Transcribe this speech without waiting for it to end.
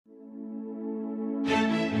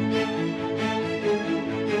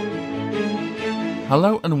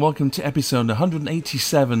Hello and welcome to episode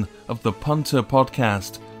 187 of the Punter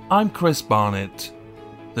Podcast. I'm Chris Barnett.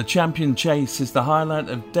 The Champion Chase is the highlight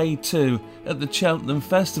of Day 2 at the Cheltenham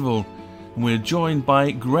Festival, and we're joined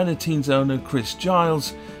by Grenadine's owner Chris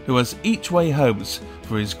Giles, who has each way hopes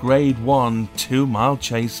for his Grade 1 2-mile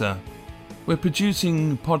chaser. We're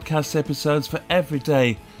producing podcast episodes for every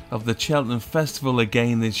day of the Cheltenham Festival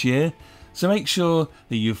again this year, so make sure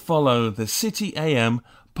that you follow the City AM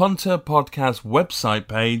Punter Podcast website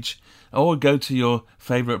page or go to your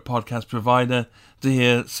favourite podcast provider to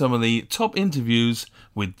hear some of the top interviews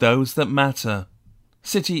with those that matter.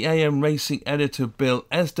 City AM racing editor Bill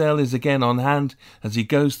Esdale is again on hand as he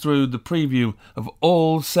goes through the preview of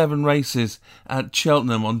all 7 races at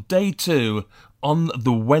Cheltenham on Day 2 on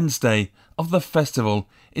the Wednesday of the festival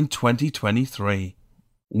in 2023.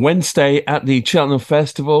 Wednesday at the Cheltenham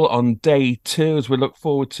Festival on Day 2 as we look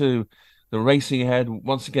forward to the racing ahead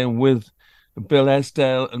once again with Bill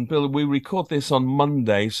Esdale. And Bill, we record this on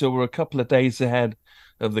Monday, so we're a couple of days ahead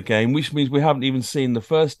of the game, which means we haven't even seen the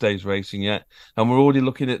first day's racing yet, and we're already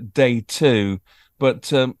looking at Day 2. But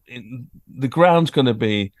the ground's going to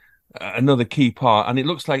be another key part, and it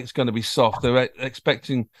looks like it's going to be soft. They're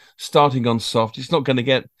expecting starting on soft. It's not going to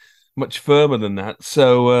get much firmer than that.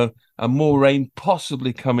 So more rain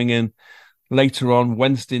possibly coming in later on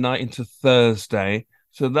Wednesday night into Thursday.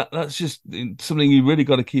 So that's just something you really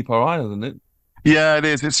got to keep our eye on, isn't it? Yeah, it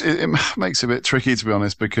is. It makes it a bit tricky, to be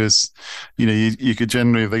honest, because you could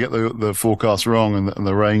generally, if they get the forecast wrong and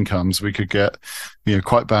the rain comes, we could get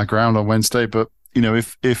quite bad ground on Wednesday. But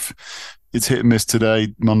if it's hit and miss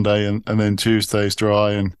today, Monday, and then Tuesday's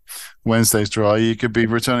dry and Wednesday's dry, you could be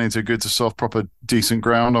returning to good to soft, proper, decent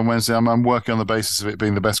ground on Wednesday. I'm working on the basis of it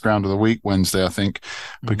being the best ground of the week, Wednesday, I think,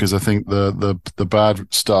 because I think the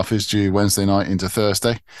bad stuff is due Wednesday night into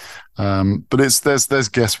Thursday. But there's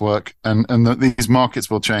guesswork, and these markets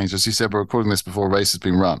will change. As you said, we're recording this before a race has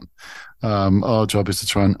been run. Our job is to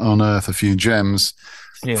try and unearth a few gems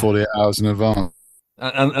 48 hours in advance.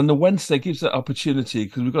 And the Wednesday gives that opportunity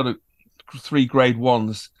because we've got 3 Grade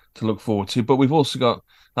 1s to look forward to, but we've also got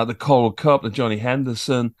the Coral Cup, the Johnny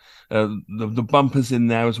Henderson, the bumpers in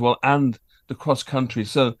there as well, and the cross country.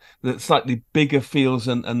 So the slightly bigger fields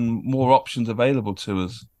and more options available to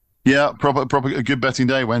us. Yeah, proper a good betting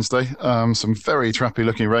day Wednesday. Some very trappy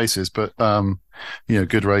looking races, but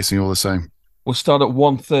good racing all the same. We'll start at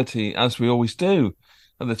 1:30 as we always do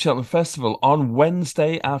at the Cheltenham Festival on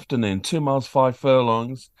Wednesday afternoon. 2 miles 5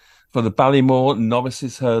 furlongs for the Ballymore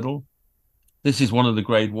Novices Hurdle. This is one of the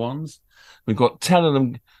Grade 1s. We've got 10 of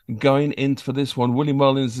them going in for this one. Willie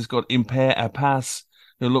Mullins has got Impair a Pass,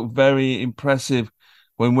 who looked very impressive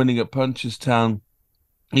when winning at Punchestown.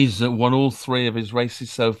 He's won all 3 of his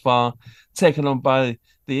races so far, taken on by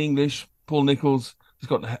the English, Paul Nicholls. He's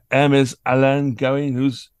got Hermes Alain going,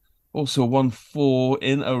 who's also won 4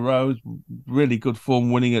 in a row. Really good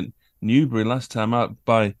form, winning at Newbury last time out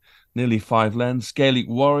by nearly 5 lengths. Gaelic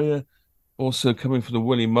Warrior also coming for the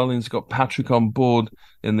Willie Mullins. Got Patrick on board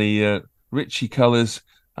in the Ritchie colours.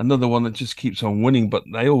 Another one that just keeps on winning, but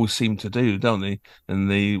they always seem to do, don't they? In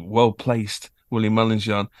the well-placed Willie Mullins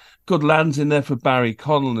yard. Good lands in there for Barry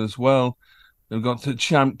Connell as well. They've got to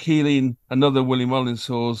Champ Keeling, another Willie Mullins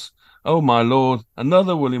horse. Oh my Lord,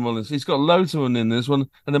 another Willie Mullins. He's got loads of them in this one.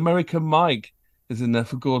 And American Mike is in there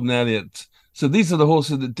for Gordon Elliott. So these are the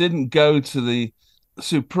horses that didn't go to the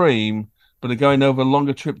Supreme, but are going over a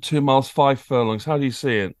longer trip, 2 miles 5 furlongs. How do you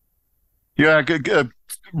see it? Yeah, good,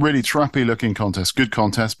 really trappy looking contest. Good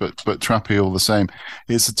contest, but trappy all the same.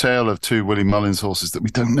 It's a tale of 2 Willie Mullins horses that we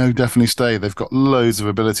don't know definitely stay. They've got loads of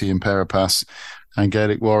ability in Parapass and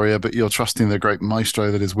Gaelic Warrior, but you're trusting the great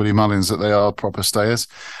maestro that is Willie Mullins that they are proper stayers.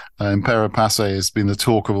 And Parapasse has been the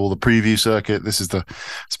talk of all the preview circuit. This is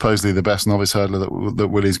supposedly the best novice hurdler that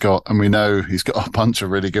Willie's got, and we know he's got a bunch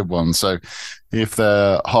of really good ones. So if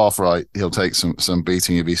they're half right, he'll take some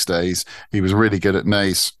beating if he stays. He was really good at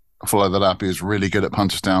Naas. Follow that up. He was really good at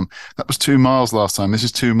Punchestown. That was 2 miles last time. This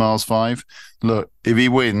is 2 miles 5. Look, if he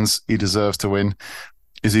wins, he deserves to win.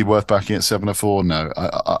 Is he worth backing at 7-4? No,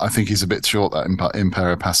 I think he's a bit short that in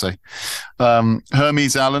Parapasse.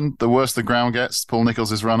 Hermes Allen, the worse the ground gets, Paul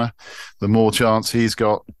Nicholls' runner, the more chance he's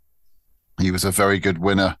got. He was a very good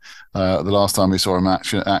winner the last time we saw him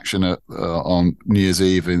action on New Year's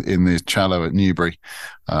Eve in the Challow at Newbury.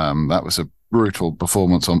 That was a brutal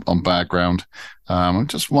performance on bad ground. I'm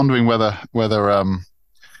just wondering whether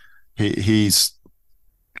he's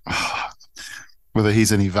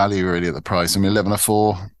any value really at the price. I mean,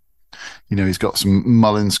 11-4. He's got some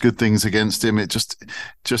Mullins good things against him. It's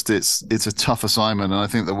a tough assignment, and I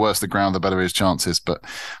think the worse the ground, the better his chances. But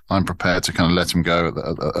I'm prepared to kind of let him go at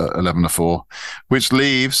 11-4, which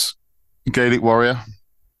leaves Gaelic Warrior.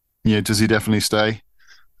 Does he definitely stay?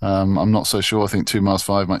 I'm not so sure. I think 2 miles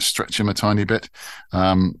 5 might stretch him a tiny bit.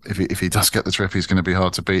 If he does get the trip, he's going to be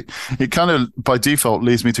hard to beat. It kind of by default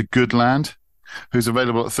leads me to Goodland, who's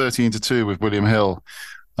available at 13-2 with William Hill.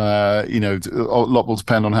 A lot will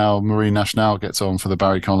depend on how Marine Nationale gets on for the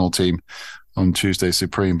Barry Connell team on Tuesday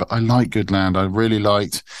Supreme. But I like Goodland. I really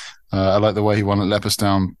liked. I like the way he won at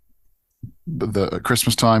Leopardstown at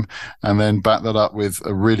Christmas time, and then backed that up with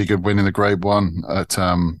a really good win in the Grade 1 at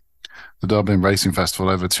the Dublin Racing Festival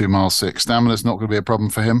over 2 miles 6. Stamina's not going to be a problem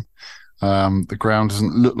for him. The ground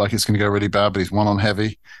doesn't look like it's going to go really bad, but he's won on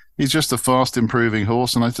heavy. He's just a fast improving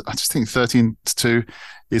horse, and I just think 13-2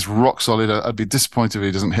 is rock solid. I'd be disappointed if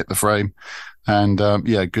he doesn't hit the frame. And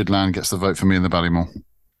Goodland gets the vote for me in the Ballymore.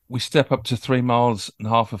 We step up to 3 miles and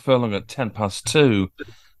half a furlong at 2:10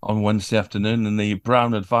 on Wednesday afternoon in the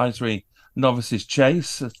Brown Advisory Novices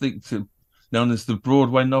Chase. I think known as the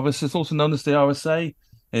Broadway Novice. It's also known as the RSA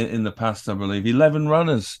in the past, I believe. 11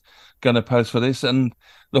 runners going to post for this. And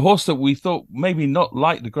the horse that we thought maybe not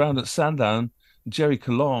like the ground at Sandown, Jerry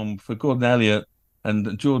Colombe for Gordon Elliott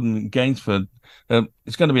and Jordan Gainsford,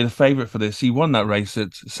 is going to be the favourite for this. He won that race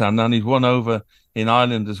at Sandown. He's won over in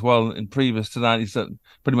Ireland as well. And previous to that, he's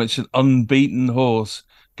pretty much an unbeaten horse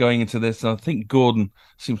going into this. And I think Gordon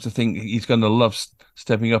seems to think he's going to love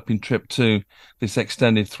stepping up in Trip 2, this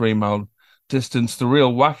extended 3 mile distance. The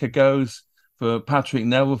real whacker goes for Patrick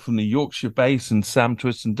Neville from the Yorkshire base and Sam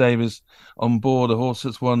Twiston-Davies on board, a horse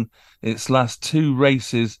that's won its last 2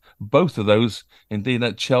 races, both of those indeed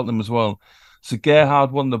at Cheltenham as well. So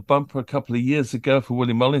Gerhard won the bumper a couple of years ago for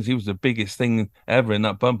Willie Mullins. He was the biggest thing ever in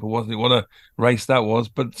that bumper, wasn't it? What a race that was.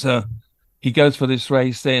 But he goes for this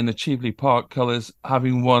race there in the Cheveley Park colours,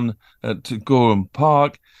 having won at Gorham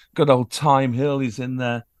Park. Good old Time Hill is in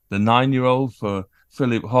there, the 9-year-old for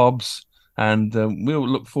Philip Hobbs. And we'll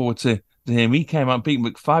look forward to him. He came out beating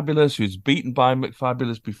McFabulous, who was beaten by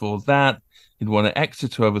McFabulous before that. He'd won at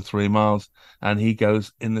Exeter over 3 miles, and he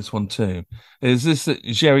goes in this one too. Is this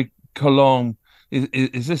Jerry Colombe?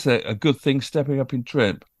 Is this a good thing stepping up in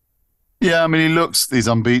Trip? Yeah, I mean, he's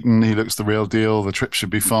unbeaten. He looks the real deal. The trip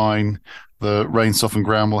should be fine. The rain softened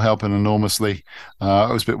ground will help him enormously.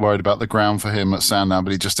 I was a bit worried about the ground for him at Sandown,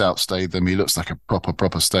 but he just outstayed them. He looks like a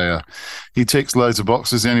proper stayer. He ticks loads of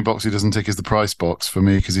boxes. The only box he doesn't tick is the price box for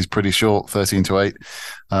me, because he's pretty short, 13-8,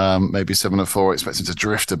 maybe 7-4. I expect him to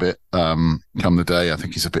drift a bit come the day. I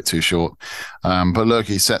think he's a bit too short. But look,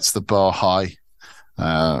 he sets the bar high.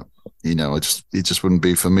 It just wouldn't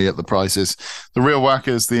be for me at the prices. The real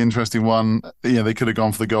whacker's the interesting one. They could have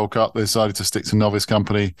gone for the Gold Cup. They decided to stick to Novice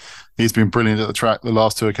Company. He's been brilliant at the track the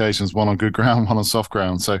last 2 occasions, one on good ground, one on soft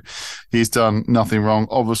ground. So he's done nothing wrong.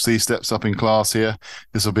 Obviously, he steps up in class here.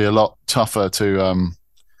 This will be a lot tougher to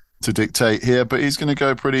dictate here, but he's going to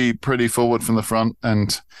go pretty forward from the front,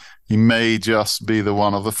 and he may just be the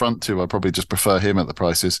one of the front 2. I probably just prefer him at the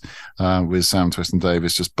prices, with Sam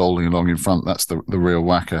Twiston-Davies just bowling along in front. That's the real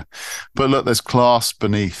whacker. But look, there's class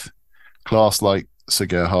beneath. Class like Sir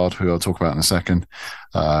Gerhard, who I'll talk about in a second.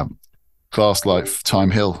 Class like Time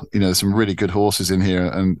Hill. There's some really good horses in here,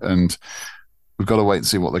 and we've got to wait and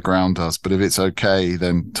see what the ground does. But if it's okay,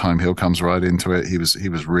 then Time Hill comes right into it. He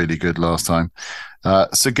was really good last time.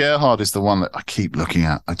 Sir Gerhard is the one that I keep looking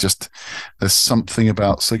at. There's something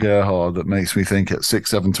about Sir Gerhard that makes me think at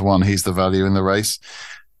 6-7-1, he's the value in the race.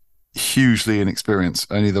 Hugely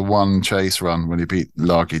inexperienced. Only the one chase run when he beat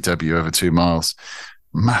Largy debut over 2 miles.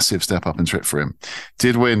 Massive step up in Trip for him.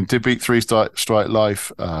 Did beat 3 Strike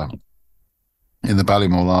Life in the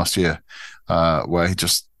Ballymore last year, where he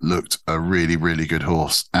just looked a really, really good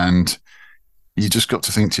horse. And you just got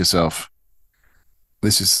to think to yourself,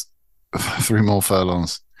 this is 3 more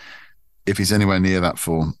furlongs. If he's anywhere near that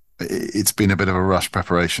form, it's been a bit of a rush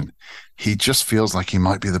preparation. He just feels like he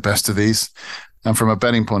might be the best of these. And from a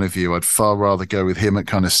betting point of view, I'd far rather go with him at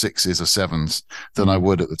kind of 6s or 7s than I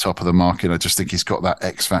would at the top of the market. I just think he's got that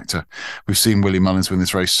X factor. We've seen Willie Mullins win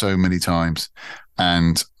this race so many times,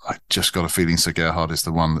 and I just got a feeling Sir Gerhard is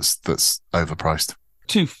the one that's overpriced.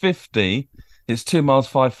 250. It's 2 miles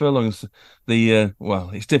 5 furlongs.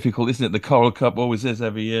 It's difficult, isn't it? The Coral Cup always is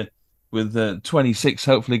every year, with 26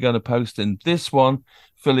 hopefully going to post in this one.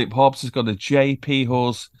 Philip Hobbs has got a JP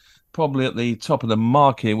horse probably at the top of the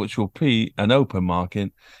market, which will be an open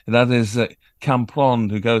market. And that is Camplon,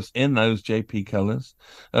 who goes in those JP colours.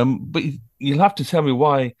 But you'll have to tell me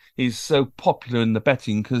why he's so popular in the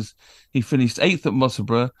betting, because he finished 8th at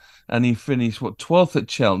Musselburgh and he finished, 12th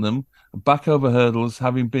at Cheltenham. back over hurdles,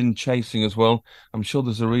 having been chasing as well. I'm sure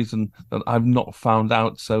there's a reason that I've not found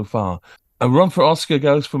out so far. A run for Oscar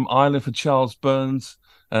goes from Ireland for Charles Burns.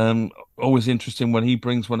 Always interesting when he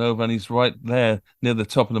brings one over and he's right there near the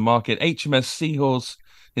top of the market. HMS Seahorse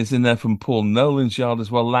is in there from Paul Nolan's yard as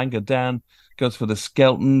well. Langer Dan goes for the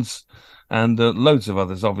Skeltons, and loads of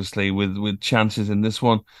others, obviously, with chances in this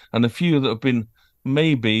one, and a few that have been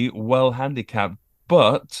maybe well handicapped.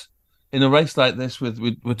 But in a race like this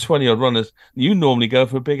with 20 odd runners, you normally go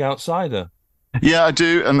for a big outsider. Yeah, I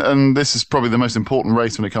do, and this is probably the most important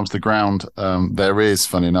race when it comes to ground. There is,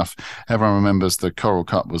 funny enough, everyone remembers the Coral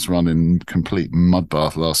Cup was run in complete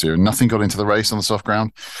mudbath last year, and nothing got into the race on the soft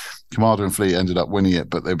ground. Commander and Fleet ended up winning it,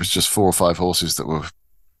 but there was just 4 or 5 horses that were.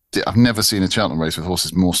 I've never seen a Cheltenham race with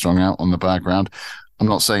horses more strung out on the bad ground. I'm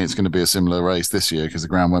not saying it's going to be a similar race this year because the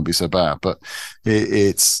ground won't be so bad, but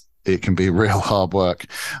it can be real hard work.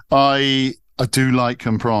 I do like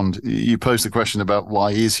Camprond. You posed the question about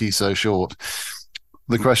why is he so short.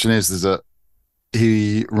 The question is that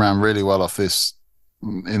he ran really well off this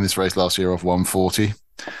in this race last year off 140,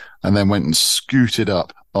 and then went and scooted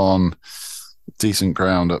up on decent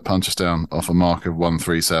ground at Punchestown off a mark of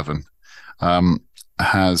 137.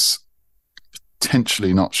 Has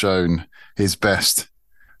potentially not shown his best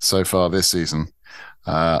so far this season.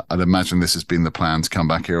 I'd imagine this has been the plan to come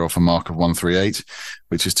back here off a mark of 138,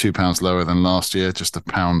 which is £2 lower than last year, just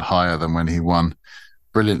 £1 higher than when he won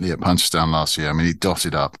brilliantly at Punchestown last year. I mean, he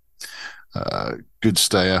dotted up. Good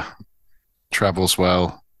stayer, travels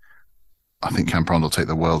well. I think Camprond will take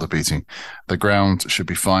the world of beating. The ground should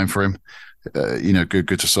be fine for him.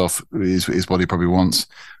 Good to soft is what he probably wants.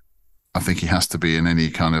 I think he has to be in any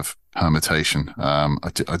kind of permutation. I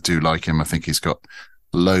do like him. I think he's got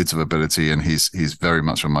loads of ability, and he's very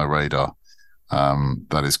much on my radar.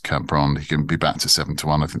 That is Camprond. He can be back to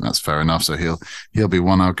 7-1. I think that's fair enough. So he'll be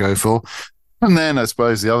one I'll go for. And then I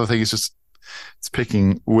suppose the other thing is just it's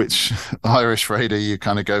picking which Irish raider you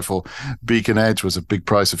kind of go for. Beacon Edge was a big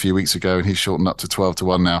price a few weeks ago, and he's shortened up to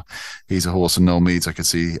 12-1 now. He's a horse, and Noel Meads I could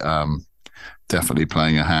see definitely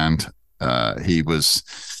playing a hand. He was.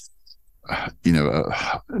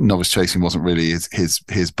 Novice chasing wasn't really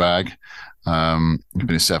his bag. He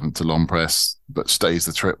finished 7th to Long Press, but stays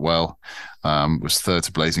the trip well. Was 3rd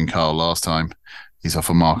to Blazing Carl last time. He's off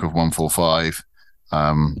a mark of 145.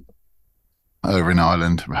 Over in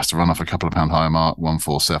Ireland, has to run off a couple of pound higher mark,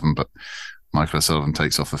 147. But Michael O'Sullivan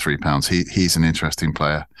takes off the £3. He's an interesting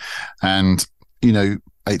player, and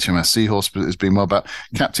HMS Seahorse has been well back.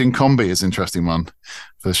 Captain Combi is an interesting one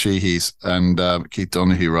for the Sheehies, and Keith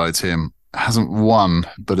Donahue rides him. Hasn't won,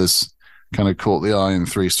 but has kind of caught the eye in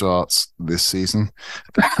 3 starts this season.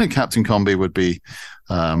 Captain Combi would be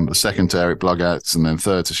second to Eric Blugouts, and then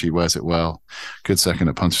 3rd to She Wears It Well. Good second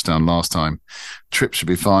at Punchestown last time. Trip should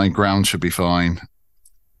be fine. Ground should be fine.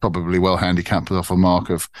 Probably well handicapped off a mark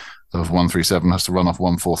of 137. Has to run off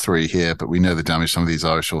 143 here, but we know the damage some of these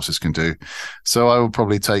Irish horses can do. So I will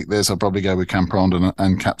probably take this. I'll probably go with Camprond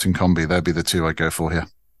and Captain Combi. They'll be the 2 I go for here.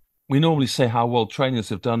 We normally say how well trainers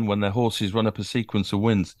have done when their horses run up a sequence of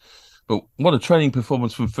wins. But what a training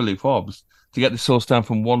performance from Philip Hobbs to get this horse down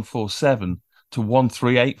from 147 to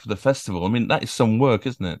 138 for the festival. I mean, that is some work,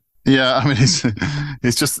 isn't it? Yeah, I mean,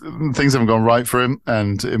 it's just things haven't gone right for him,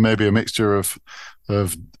 and it may be a mixture of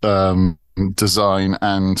design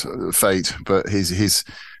and fate, but he's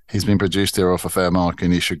been produced here off a fair mark,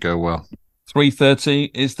 and he should go well.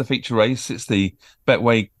 3:30 is the feature race. It's the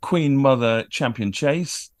Betway Queen Mother Champion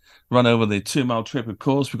Chase. Run over the 2-mile trip, of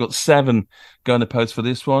course. We've got 7 going to post for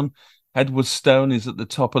this one. Edward Stone is at the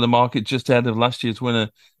top of the market, just ahead of last year's winner,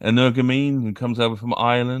 Energumene, who comes over from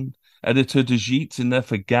Ireland. Editor de Gite's in there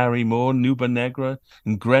for Gary Moore, Nuba Negra,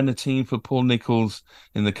 and Grenadine for Paul Nichols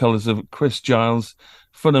in the colours of Chris Giles.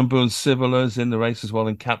 Funambun Civila's in the race as well,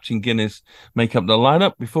 and Captain Guinness make up the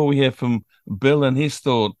lineup. Before we hear from Bill and his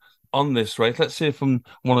thought on this race, let's hear from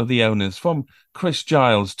one of the owners, from Chris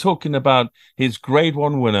Giles, talking about his Grade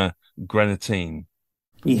 1 winner, Grenadine.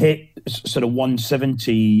 He hit sort of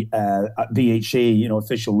 170 at VHA,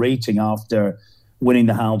 official rating after winning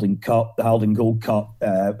the Haldon Cup, the Haldon Gold Cup,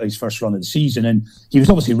 his first run of the season. And he was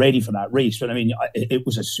obviously ready for that race. But I mean, it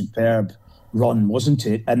was a superb run, wasn't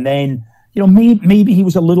it? And then, maybe he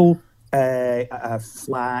was a little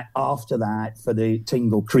flat after that for the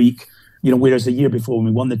Tingle Creek. Whereas the year before when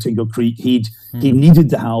we won the Tingle Creek, he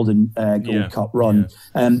needed the Haldon Gold Cup run.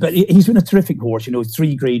 Yeah. But he's been a terrific horse,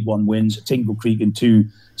 3 Grade 1 wins at Tingle Creek and 2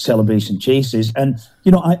 Celebration Chases. And,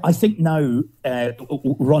 I think now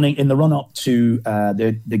running in the run-up to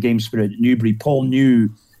the Game Spirit at Newbury, Paul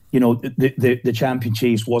knew the champion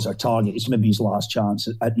chase was our target. It's maybe his last chance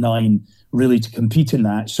at 9, really, to compete in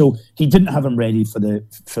that. So he didn't have him ready for the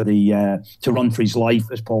to run for his life,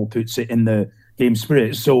 as Paul puts it, in the game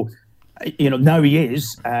spirit. So, now he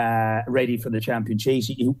is ready for the champion chase.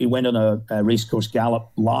 He went on a racecourse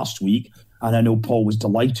gallop last week, and I know Paul was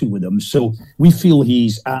delighted with him. So we feel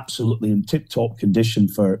he's absolutely in tip-top condition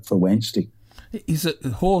for Wednesday. He's a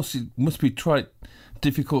horse. It must be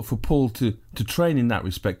difficult for Paul to train in that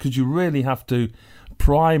respect, because you really have to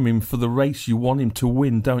prime him for the race you want him to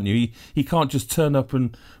win, don't you? He can't just turn up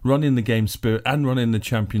and run in the game spirit and run in the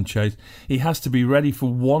champion chase. He has to be ready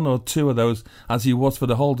for one or two of those, as he was for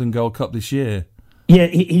the Holden Gold Cup this year. Yeah,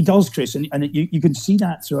 he does, Chris, and you can see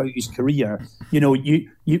that throughout his career. You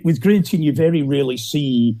with Grantine, you very rarely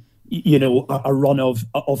see a run of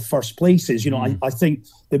first places. I think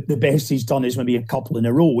the best he's done is maybe a couple in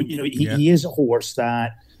a row. He is a horse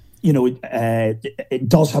that it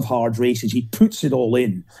does have hard races. He puts it all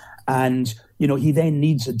in, and he then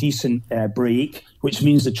needs a decent break, which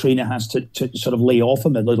means the trainer has to sort of lay off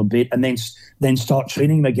him a little bit and then start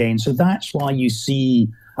training him again. So that's why you see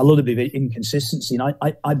a little bit of inconsistency, and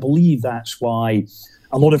I believe that's why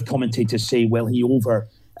a lot of commentators say, well, he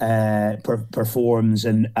performs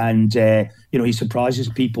and he surprises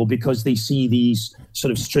people because they see these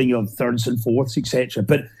sort of string of thirds and fourths, etc.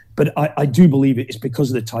 But I do believe it's because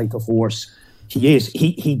of the type of horse he is.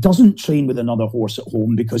 He doesn't train with another horse at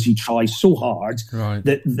home because he tries so hard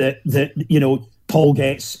that Paul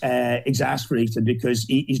gets exasperated because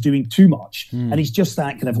he's doing too much. And he's just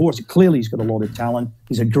that kind of horse. Clearly he's got a lot of talent.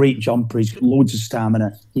 He's a great jumper. He's got loads of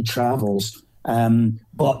stamina. He travels.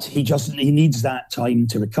 But he needs that time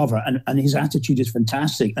to recover, and his attitude is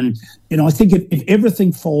fantastic. And I think if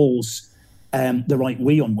everything falls the right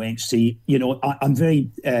way on Wednesday, I'm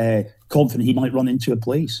very confident he might run into a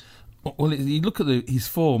place. Well, you look at his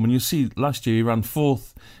form, and you see last year he ran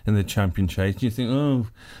 4th in the champion chase. And you think,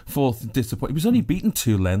 4th, disappointing. He was only beaten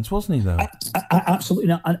 2 lengths, wasn't he? Though,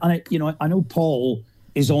 absolutely. And I know Paul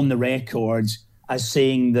is on the record as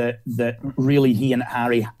saying that really he and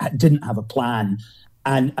Harry didn't have a plan,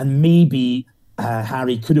 and maybe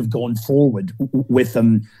Harry could have gone forward with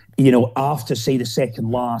him, after, say, the second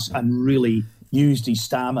last, and really used his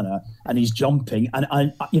stamina and his jumping.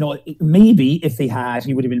 And maybe if they had,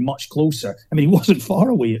 he would have been much closer. I mean, he wasn't far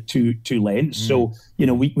away at two lengths. So,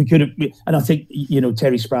 we could have, and I think,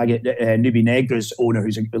 Terry Spraggett, Newbie Negra's owner,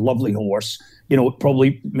 who's a lovely horse,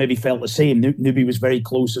 probably maybe felt the same. Newbie was very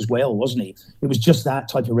close as well, wasn't he? It was just that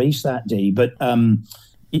type of race that day. But,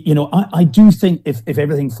 I do think if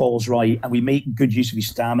everything falls right and we make good use of his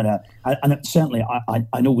stamina, and certainly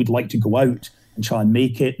I know we'd like to go out and try and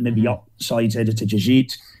make it, maybe upsides Editor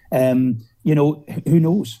Jajit. Who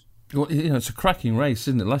knows? Well, it's a cracking race,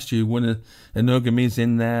 isn't it? Last year, you won Enogamy's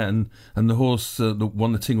in there, and the horse that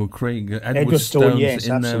won the Tingle Creek, Edwardstone's yes,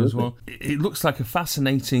 in absolutely. there as well. It looks like a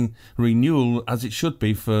fascinating renewal, as it should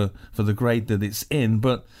be for the grade that it's in,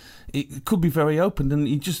 but it could be very open, and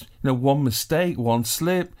you just, one mistake, one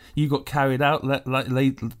slip, you got carried out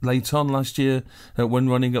late on last year when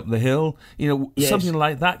running up the hill. Yes. Something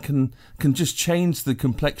like that can just change the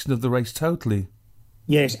complexion of the race totally.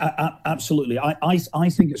 Yes, absolutely. I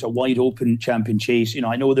think it's a wide open champion chase.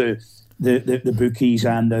 I know the bookies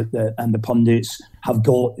and the pundits have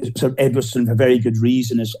got sort of Edwardstone for very good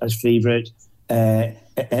reason as favourite.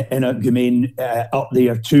 Gumain up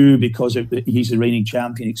there too because he's the reigning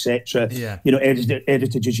champion, etc. Yeah. Editor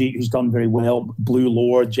Jajit, who's done very well, Blue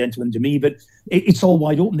Lord, Gentleman to Me, but it's all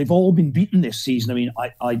wide open. They've all been beaten this season. I mean,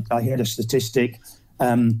 I heard a statistic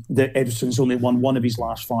that Edwardstone's only won one of his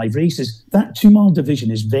last 5 races. That 2-mile division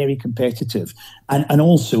is very competitive, and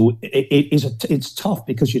also it's tough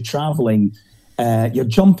because you're travelling. You're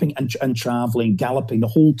jumping and travelling, galloping the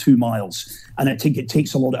whole 2 miles, and I think it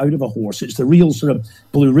takes a lot out of a horse. It's the real sort of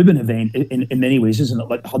blue ribbon event in many ways, isn't it?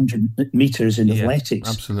 Like 100 metres in athletics.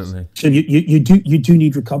 Absolutely. So you do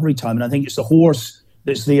need recovery time, and I think it's the horse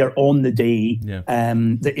that's there on the day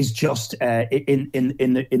that is just in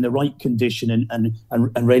the right condition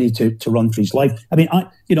and ready to run for his life. I mean,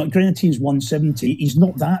 Grenadine's 170. He's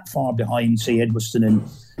not that far behind, say, Edwardstone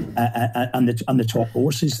and the top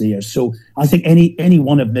horses there. So I think any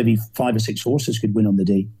one of maybe 5 or 6 horses could win on the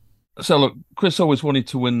day. So look, Chris always wanted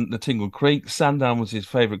to win the Tingle Creek. Sandown was his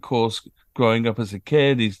favourite course growing up as a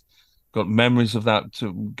kid. He's got memories of that,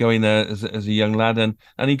 going there as a young lad, and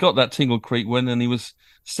he got that Tingle Creek win, and he was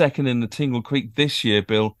second in the Tingle Creek this year,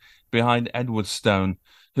 Bill, behind Edwardstone,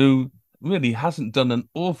 who really hasn't done an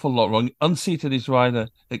awful lot wrong. Unseated his rider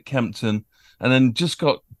at Kempton, and then just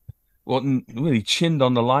got really chinned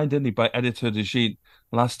on the line, didn't he, by Editor Jajit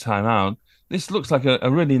last time out. This looks like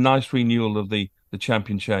a really nice renewal of the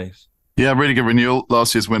Champion Chase. Yeah, really good renewal.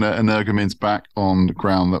 Last year's winner, Energumen's back on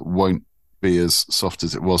ground that won't be as soft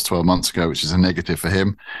as it was 12 months ago, which is a negative for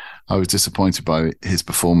him. I was disappointed by his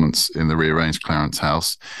performance in the rearranged Clarence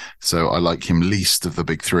House, so I like him least of the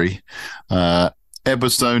big three.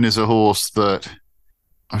 Eberstone is a horse that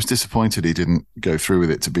I was disappointed he didn't go through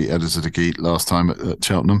with it to beat Editor de Geet last time at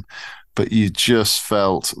Cheltenham, but you just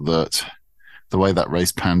felt that the way that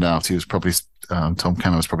race panned out, he was probably Tom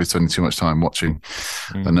Cannon was probably spending too much time watching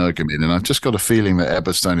Energumen, and I've just got a feeling that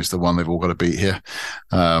Eberstone is the one they've all got to beat here.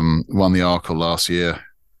 Won the Arkle last year.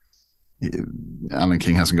 Alan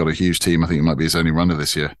King hasn't got a huge team. I think it might be his only runner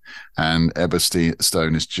this year. And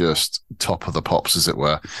Eberstone is just top of the pops, as it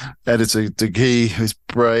were. Editor de Geet, who's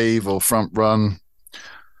brave or front run,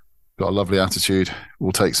 got a lovely attitude,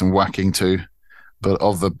 will take some whacking too. But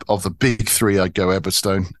of the big three, I'd go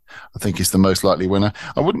Eberstone. I think he's the most likely winner.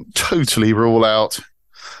 I wouldn't totally rule out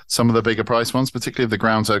some of the bigger price ones, particularly if the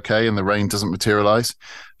ground's okay and the rain doesn't materialise.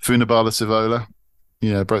 Funambula Sivola,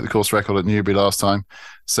 broke the course record at Newbury last time.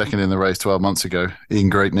 Second in the race 12 months ago. Ian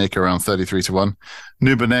Great Nick around 33-1.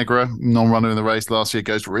 Nuba Negra, non-runner in the race last year,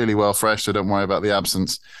 goes really well fresh, so don't worry about the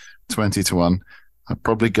absence. 20-1. I'd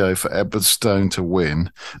probably go for Eberstone to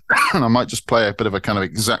win. And I might just play a bit of a kind of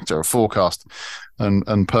exactor, a forecast,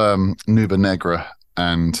 and perm Nuba Negra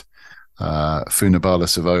and Funambula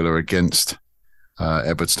Sivola against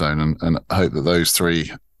Eberstone and hope that those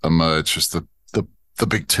three emerge as the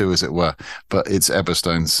big two, as it were. But it's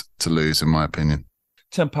Eberstone's to lose, in my opinion.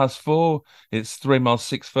 4:10, it's 3 miles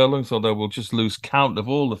 6 furlongs, although we'll just lose count of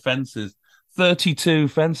all the fences. 32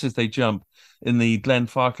 fences they jump in the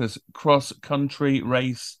Glenfarclas cross-country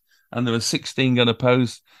race, and there are 16 going to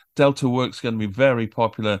post. Delta Work's going to be very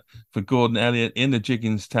popular for Gordon Elliott in the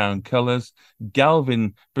Jigginstown colours.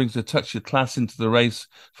 Galvin brings a touch of class into the race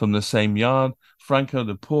from the same yard. Franco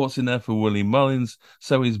de Port's in there for Willie Mullins,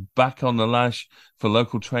 so he's back on the lash for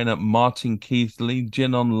local trainer Martin Keithley.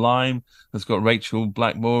 Gin on Lime has got Rachel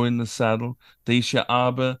Blackmore in the saddle. Deisha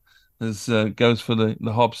Arbour goes for the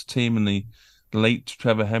Hobbs team and the late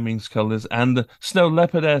Trevor Hemmings colours, and the Snow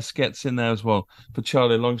Leopardess gets in there as well for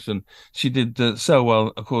Charlie Longston. She did so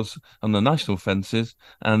well, of course, on the national fences,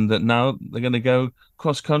 and now they're going to go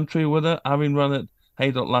cross-country with her, having run at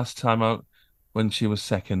Haydock last time out when she was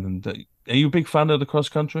second. And are you a big fan of the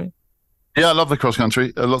cross-country? Yeah, I love the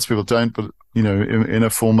cross-country. Lots of people don't, but, in a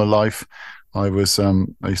former life, I used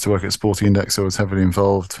to work at Sporting Index, so I was heavily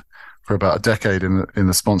involved for about a decade in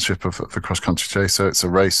the sponsorship of the cross-country chase, so it's a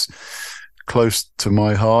race close to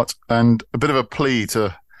my heart, and a bit of a plea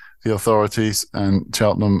to the authorities and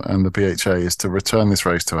Cheltenham and the BHA is to return this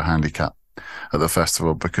race to a handicap at the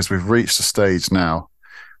festival, because we've reached a stage now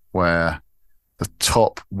where the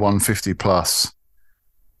top 150 plus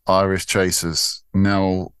Irish chasers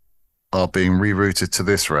now are being rerouted to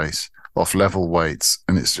this race off level weights,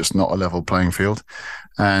 and it's just not a level playing field.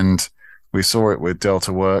 And we saw it with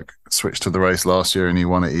Delta Work, switched to the race last year and he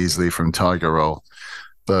won it easily from Tiger Roll.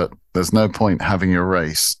 But there's no point having a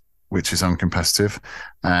race which is uncompetitive.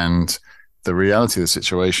 And the reality of the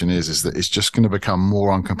situation is that it's just going to become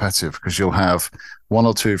more uncompetitive, because you'll have one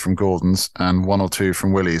or two from Gordon's and one or two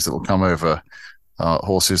from Willie's that will come over,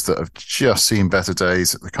 horses that have just seen better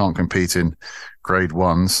days, that they can't compete in grade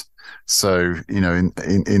ones. So,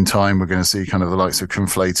 in time, we're going to see kind of the likes of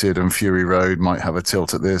Conflated and Fury Road might have a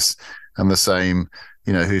tilt at this, and the same,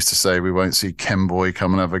 who's to say we won't see Kemboy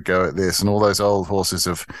come and have a go at this, and all those old horses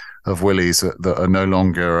of Willie's that are no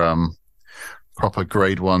longer proper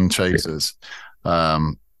grade one chasers.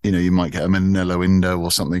 You might get a Manila Indo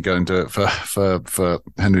or something go and do it for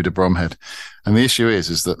Henry de Bromhead. And the issue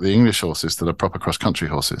is that the English horses that are proper cross-country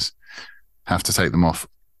horses have to take them off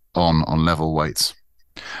on level weights.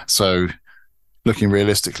 So looking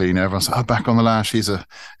realistically, everyone's like, back on the lash. He's a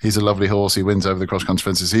lovely horse. He wins over the cross-country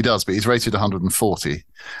fences. He does, but he's rated 140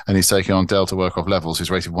 and he's taking on Delta Work off levels.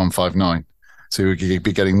 He's rated 159. So he'd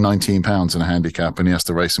be getting £19 in a handicap, and he has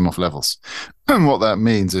to race him off levels. And what that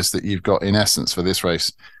means is that you've got, in essence, for this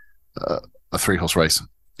race, a three-horse race.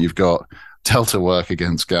 You've got Delta Work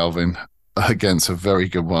against Galvin, against a very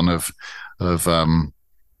good one of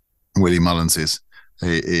Willie Mullins's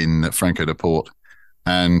in Franco de Port,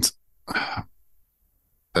 and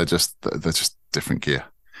they're just different gear,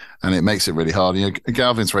 and it makes it really hard.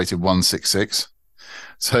 Galvin's rated 166.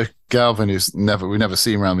 So Galvin, we've never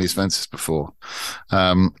seen around these fences before.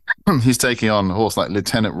 He's taking on a horse like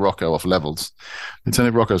Lieutenant Rocco off levels.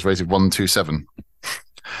 Lieutenant Rocco's rated 127.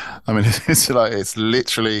 I mean, it's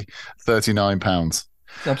literally £39.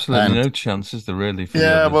 There's absolutely And no chance, is there, really, for the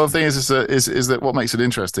yeah, well, others? the thing is that what makes it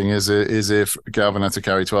interesting is if Galvin had to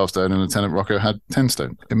carry 12 stone and Lieutenant Rocco had 10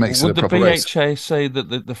 stone. It makes it a Would the proper race. BHA say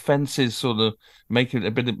that the fences sort of make it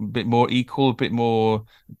a bit more equal, a bit more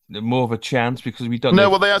of a chance because we don't know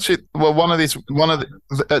No, if well,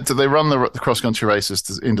 they run the cross country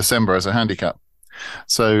races in December as a handicap.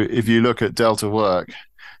 So if you look at Delta Work,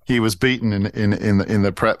 he was beaten in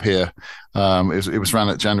the prep here. It was ran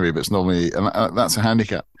at January, but it's normally and that's a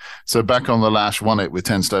handicap. So back on the lash won it with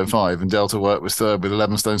 10 stone 5, and Delta Work was third with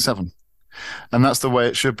 11 stone 7. And that's the way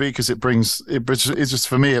it should be because it's just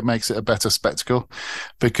for me it makes it a better spectacle.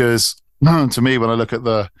 Because to me, when I look at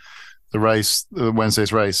the race, the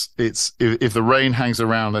Wednesday's race, it's if the rain hangs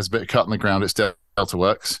around, there's a bit of cut in the ground, it's Delta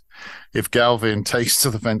Works. If Galvin takes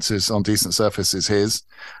to the fences on decent surface, it's his.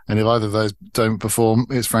 And if either of those don't perform,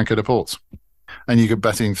 it's Franco de Port's. And you could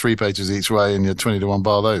betting 3 pages each way and you're 20 to 1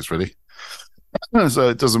 bar those, really. So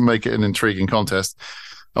it doesn't make it an intriguing contest.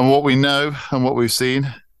 And what we know and what we've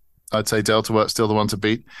seen, I'd say Delta Work's still the one to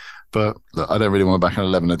beat. But look, I don't really want to back an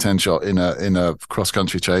 11 or 10 shot in a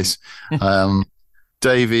cross-country chase.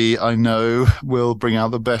 Davey, I know, will bring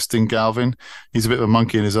out the best in Galvin. He's a bit of a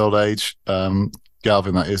monkey in his old age.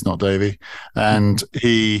 Galvin, that is, not Davey. And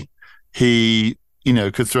he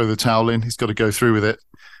could throw the towel in. He's got to go through with it.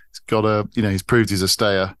 He's got to, he's proved he's a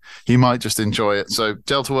stayer. He might just enjoy it. So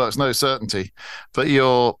Delta Works, no certainty. But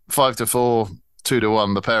you're 5 to 4, 2 to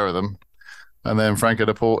 1, the pair of them. And then Franco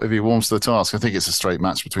de Port, if he warms to the task, I think it's a straight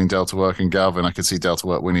match between Delta Work and Galvin. I could see Delta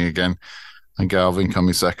Work winning again and Galvin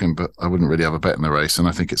coming second, but I wouldn't really have a bet in the race. And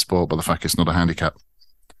I think it's sport by the fact it's not a handicap.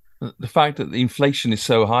 The fact that the inflation is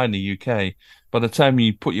so high in the UK, by the time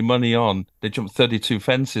you put your money on, they jump 32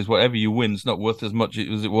 fences. Whatever you win is not worth as much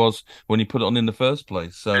as it was when you put it on in the first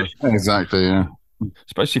place. So exactly, yeah.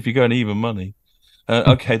 Especially if you're going even money.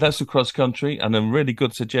 Okay, that's the cross country, and a really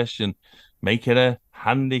good suggestion. Make it a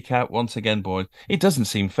handicap once again, boys. It doesn't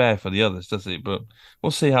seem fair for the others, does it? But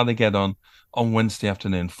we'll see how they get on Wednesday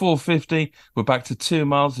afternoon. 4:50. We're back to 2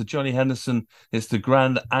 miles to Johnny Henderson. It's the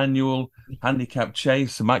grand annual handicap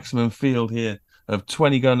chase, the maximum field here of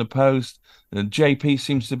 20 going to post. JP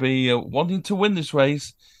seems to be wanting to win this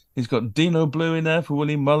race. He's got Dino Blue in there for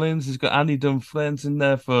Willie Mullins. He's got Andy Dunflens in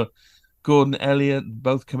there for Gordon Elliott,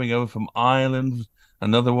 both coming over from Ireland.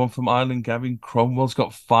 Another one from Ireland, Gavin Cromwell's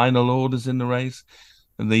got final orders in the race.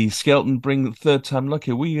 And the Skelton bring third time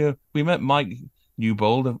lucky. We met Mike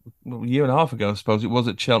Newbold a year and a half ago, I suppose it was,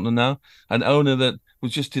 at Cheltenham now, an owner that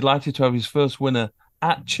was just delighted to have his first winner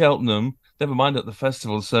at Cheltenham, never mind at the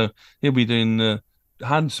festival. So he'll be doing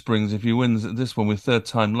handsprings if he wins this one with third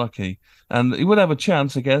time lucky. And he would have a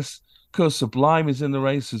chance, I guess. Of course, Sublime is in the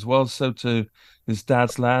race as well, so too his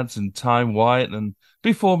dad's lads and Time Wyatt. And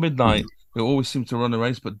Before Midnight, it always seems to run a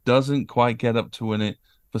race, but doesn't quite get up to win it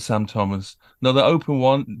for Sam Thomas. Another open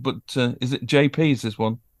one, but is it JP's, this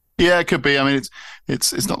one? Yeah, it could be. I mean,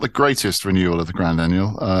 it's not the greatest renewal of the Grand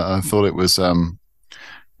Annual. I thought it was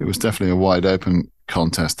definitely a wide open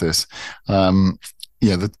contest. This, the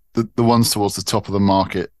ones towards the top of the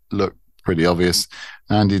market look pretty obvious.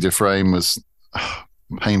 Andy Dufresne was a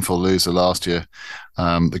painful loser last year.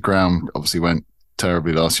 The ground obviously went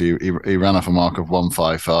terribly last year. He ran off a mark of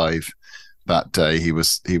 155 that day. He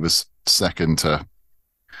was second to.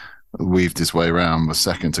 Weaved his way around, was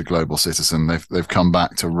second to Global Citizen. They've come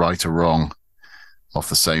back to right or wrong off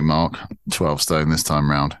the same mark, 12 stone this time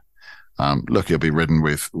round. Look, he'll be ridden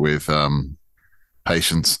with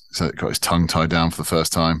patience. So he got his tongue tied down for the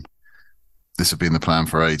first time. This had been the plan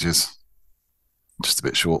for ages. Just a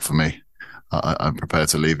bit short for me. I'm prepared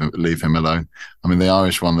to leave him alone. I mean, the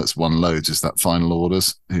Irish one that's won loads is that Final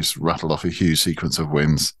Orders, who's rattled off a huge sequence of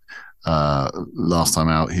wins. Last time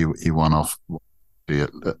out, he won off at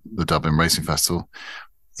the Dublin Racing Festival.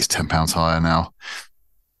 He's £10 higher now.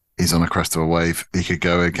 He's on a crest of a wave. He could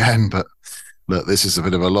go again, but look, this is a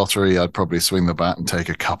bit of a lottery. I'd probably swing the bat and take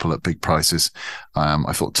a couple at big prices.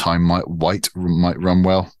 I thought White might run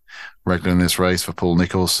well, regular in this race for Paul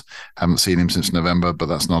Nicholls. Haven't seen him since November, but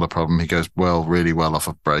that's not a problem. He goes really well off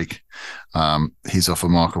a break. He's off a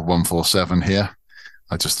mark of 147 here.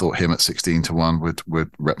 I just thought him at 16 to 1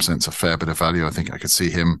 would represent a fair bit of value. I think I could see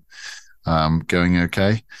him going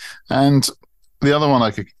okay. And the other one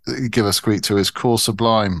I could give a squeak to is Core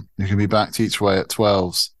Sublime, who can be backed each way at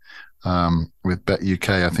 12s with Bet UK.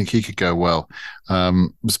 I think he could go well.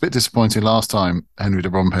 It was a bit disappointing last time, Henry de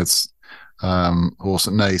Bromhead's horse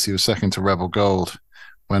at Naas. He was second to Rebel Gold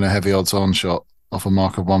when a heavy odds on shot off a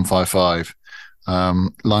mark of 155.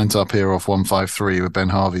 Lines up here off 153 with Ben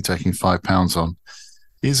Harvey taking £5 on.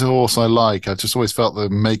 He's a horse I like. I just always felt the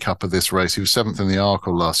makeup of this race. He was seventh in the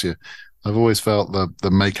Arkle last year. I've always felt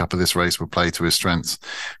the makeup of this race would play to his strengths.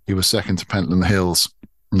 He was second to Pentland Hills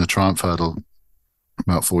in the Triumph Hurdle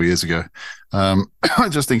about 4 years ago. I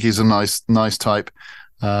just think he's a nice type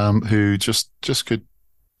who just could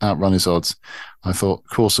outrun his odds. I thought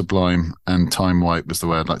Course Sublime and Time White was the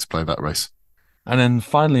way I'd like to play that race. And then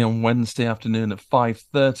finally on Wednesday afternoon at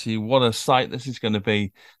 5:30, what a sight this is going to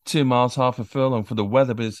be. 2 miles, half a furlong for the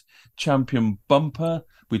Weatherby's Champion Bumper,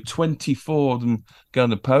 with 24 of them going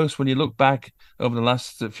to post. When you look back over the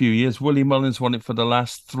last few years, Willie Mullins won it for the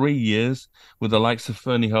last 3 years with the likes of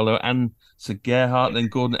Fernie Hollow and Sir Gerhardt. Then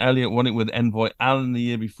Gordon Elliott won it with Envoy Allen the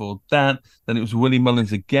year before that. Then it was Willie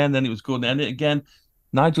Mullins again. Then it was Gordon Elliott again.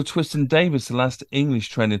 Nigel Twiston Davis, the last English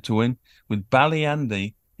trainer to win, with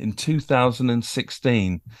Ballyandy in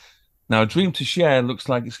 2016. Now, Dream to Share looks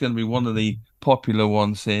like it's going to be one of the popular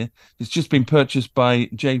ones here. It's just been purchased by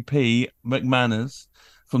JP McManus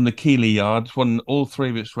from the Keeley Yard. It's won all 3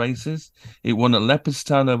 of its races. It won at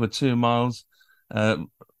Leopardstown over 2 miles.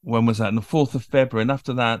 When was that? On the 4th of February. And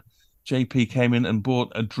after that, JP came in and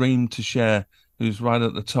bought a Dream to Share, who's right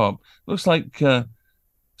at the top. Looks like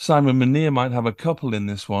Simon Munir might have a couple in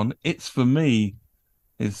this one. It's For Me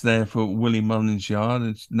is there for Willie Mullins' Yard.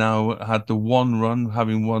 It's now had the 1 run,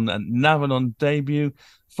 having won at Navan debut.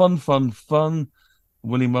 Fun.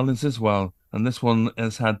 Willie Mullins as well. And this one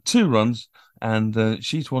has had 2 runs, and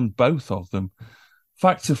she's won both of them.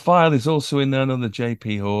 Fact to File is also in there, another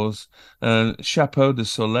JP horse. Chapeau de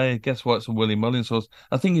Soleil, guess what? It's a Willie Mullins horse.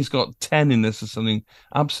 I think he's got 10 in this or something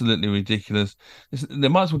absolutely ridiculous. They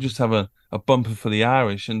might as well just have a bumper for the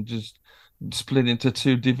Irish and just split into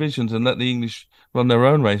 2 divisions and let the English run their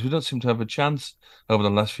own race. We don't seem to have a chance over the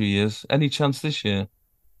last few years. Any chance this year?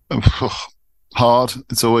 Hard.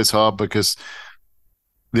 It's always hard because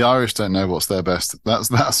the Irish don't know what's their best.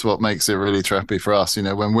 That's what makes it really trappy for us. You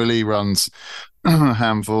know, when Willie runs a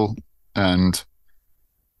handful and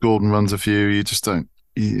Gordon runs a few, you just don't.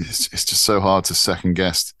 It's just so hard to second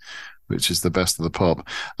guess which is the best of the pop.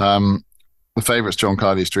 The favourites, John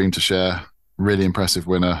Cardy's Dream to Share, really impressive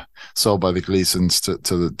winner, sold by the Gleasons to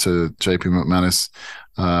JP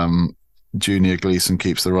McManus. Junior Gleason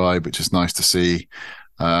keeps the ride, which is nice to see.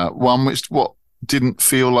 One which didn't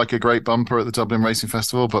feel like a great bumper at the Dublin Racing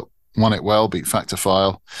Festival, but won it well, beat Factor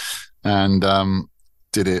File, and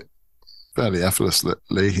did it fairly effortlessly.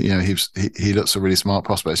 You know, he looks a really smart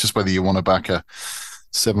prospect. It's just whether you want to back a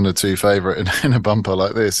 7-2 favourite in a bumper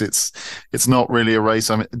like this. It's not really a race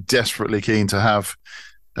I'm desperately keen to have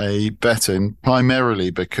a bet in, primarily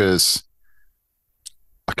because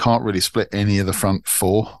I can't really split any of the front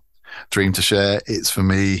 4. Dream to Share, It's For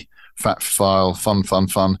Me, Fat File,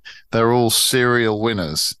 Fun. They're all serial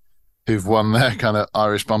winners who've won their kind of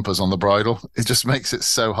Irish bumpers on the bridle. It just makes it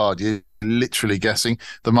so hard. You're literally guessing.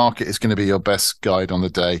 The market is going to be your best guide on the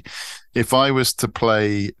day. If I was to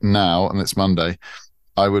play now, and it's Monday,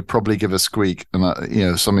 I would probably give a squeak.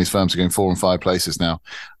 And some of these firms are going 4 and 5 places now.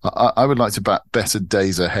 I would like to bet Better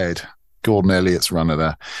Days Ahead. Gordon Elliott's runner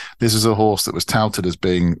there. This is a horse that was touted as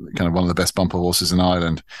being kind of one of the best bumper horses in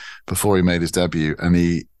Ireland before he made his debut, and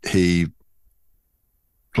he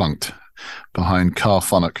plunked behind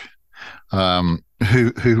Carfunnock,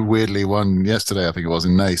 who weirdly won yesterday, I think it was,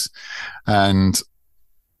 in Naas. And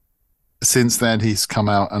since then, he's come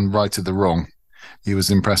out and righted the wrong. He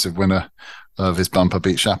was an impressive winner of his bumper,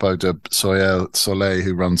 beat Chapeau de Soleil,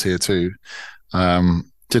 who runs here too.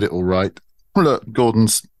 Did it all right. Look,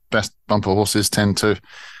 Gordon's best bumper horses tend to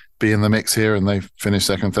be in the mix here, and they finish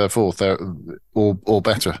 2nd, 3rd, 4th. They're all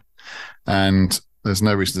better. And there's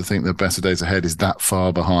no reason to think that Better Days Ahead is that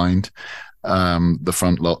far behind the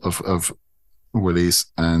front lot of Willie's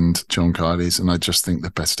and John Cardy's. And I just think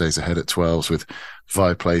that Better Days Ahead at 12s with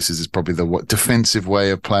 5 places is probably the defensive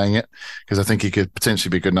way of playing it, because I think he could potentially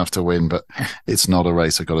be good enough to win, but it's not a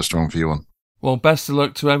race I've got a strong view on. Well, best of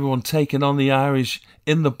luck to everyone taking on the Irish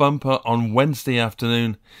in the bumper on Wednesday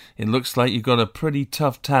afternoon. It looks like you've got a pretty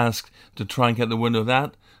tough task to try and get the winner of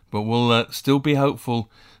that, but we'll still be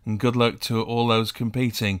hopeful, and good luck to all those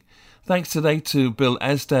competing. Thanks today to Bill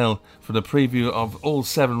Esdale for the preview of all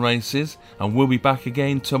 7 races, and we'll be back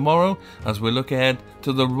again tomorrow as we look ahead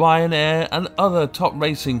to the Ryanair and other top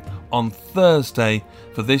racing on Thursday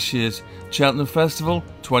for this year's Cheltenham Festival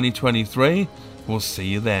 2023. We'll see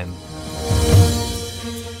you then.